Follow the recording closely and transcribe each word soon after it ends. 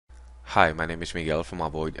Hi, my name is Miguel from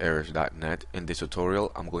avoiderrors.net. In this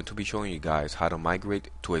tutorial, I'm going to be showing you guys how to migrate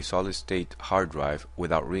to a solid-state hard drive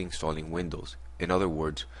without reinstalling Windows. In other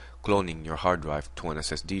words, cloning your hard drive to an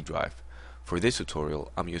SSD drive. For this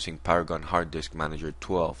tutorial, I'm using Paragon Hard Disk Manager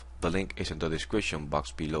 12. The link is in the description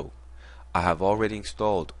box below. I have already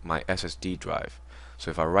installed my SSD drive.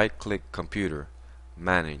 So if I right-click Computer,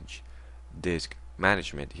 Manage, Disk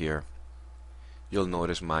Management here, you'll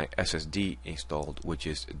notice my SSD installed, which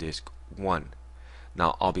is disk 1.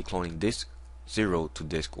 Now I'll be cloning disk 0 to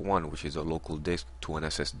disk 1, which is a local disk, to an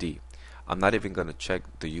SSD. I'm not even going to check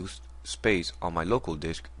the used space on my local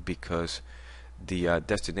disk because the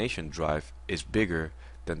destination drive is bigger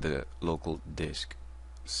than the local disk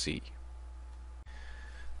C.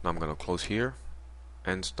 Now I'm going to close here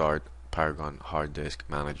and start Paragon Hard Disk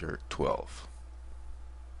Manager 12.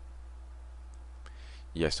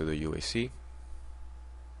 Yes to the UAC.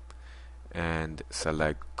 And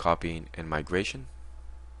select copying and migration,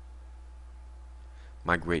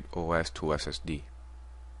 migrate OS to SSD.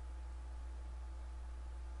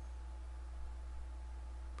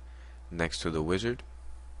 Next to the wizard,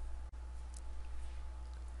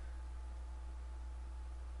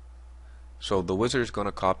 so the wizard is going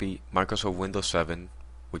to copy Microsoft Windows 7,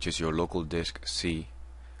 which is your local disk C,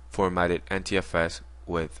 formatted NTFS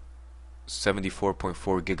with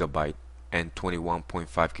 74.4 gigabyte and 21.5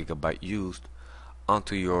 gigabyte used,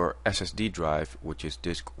 onto your SSD drive, which is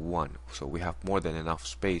disk 1. So we have more than enough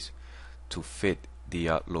space to fit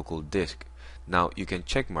the local disk. Now you can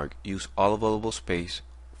checkmark use all available space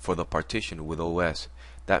for the partition with OS.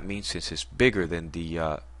 That means since it's bigger than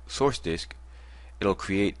the source disk, it'll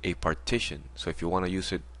create a partition. So if you want to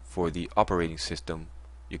use it for the operating system,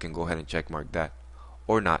 you can go ahead and checkmark that,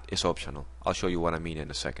 or not. It's optional. I'll show you what I mean in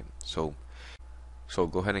a second. So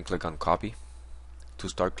go ahead and click on copy to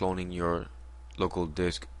start cloning your local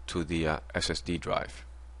disk to the SSD drive.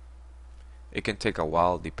 It can take a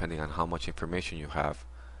while depending on how much information you have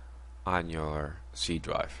on your C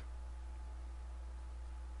drive.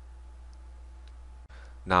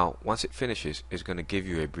 Now once it finishes, it's going to give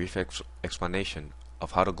you a brief explanation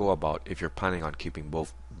of how to go about if you're planning on keeping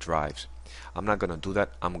both drives. I'm not going to do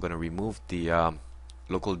that. I'm going to remove the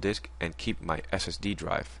local disk and keep my SSD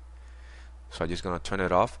drive. So I'm just going to turn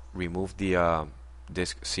it off, remove the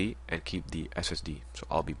disk C, and keep the SSD. So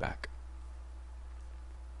I'll be back.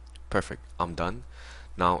 Perfect, I'm done.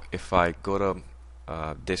 Now if I go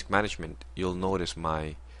to disk management, you'll notice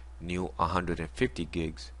my new 150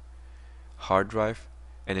 gigs hard drive,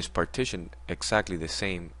 and it's partitioned exactly the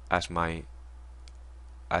same as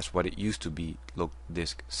what it used to be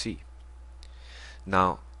disk C.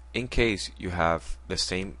 Now in case you have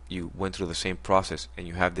you went through the same process and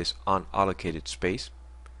you have this unallocated space,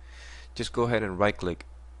 just go ahead and right click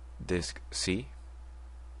disk C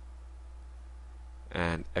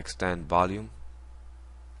and extend volume.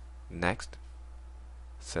 Next,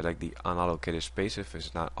 select the unallocated space if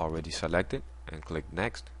it's not already selected and click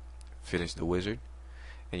next. Finish the wizard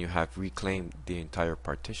and you have reclaimed the entire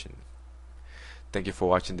partition. Thank you for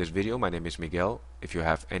watching this video. My name is Miguel. If you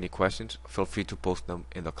have any questions, feel free to post them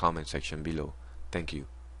in the comment section below. Thank you.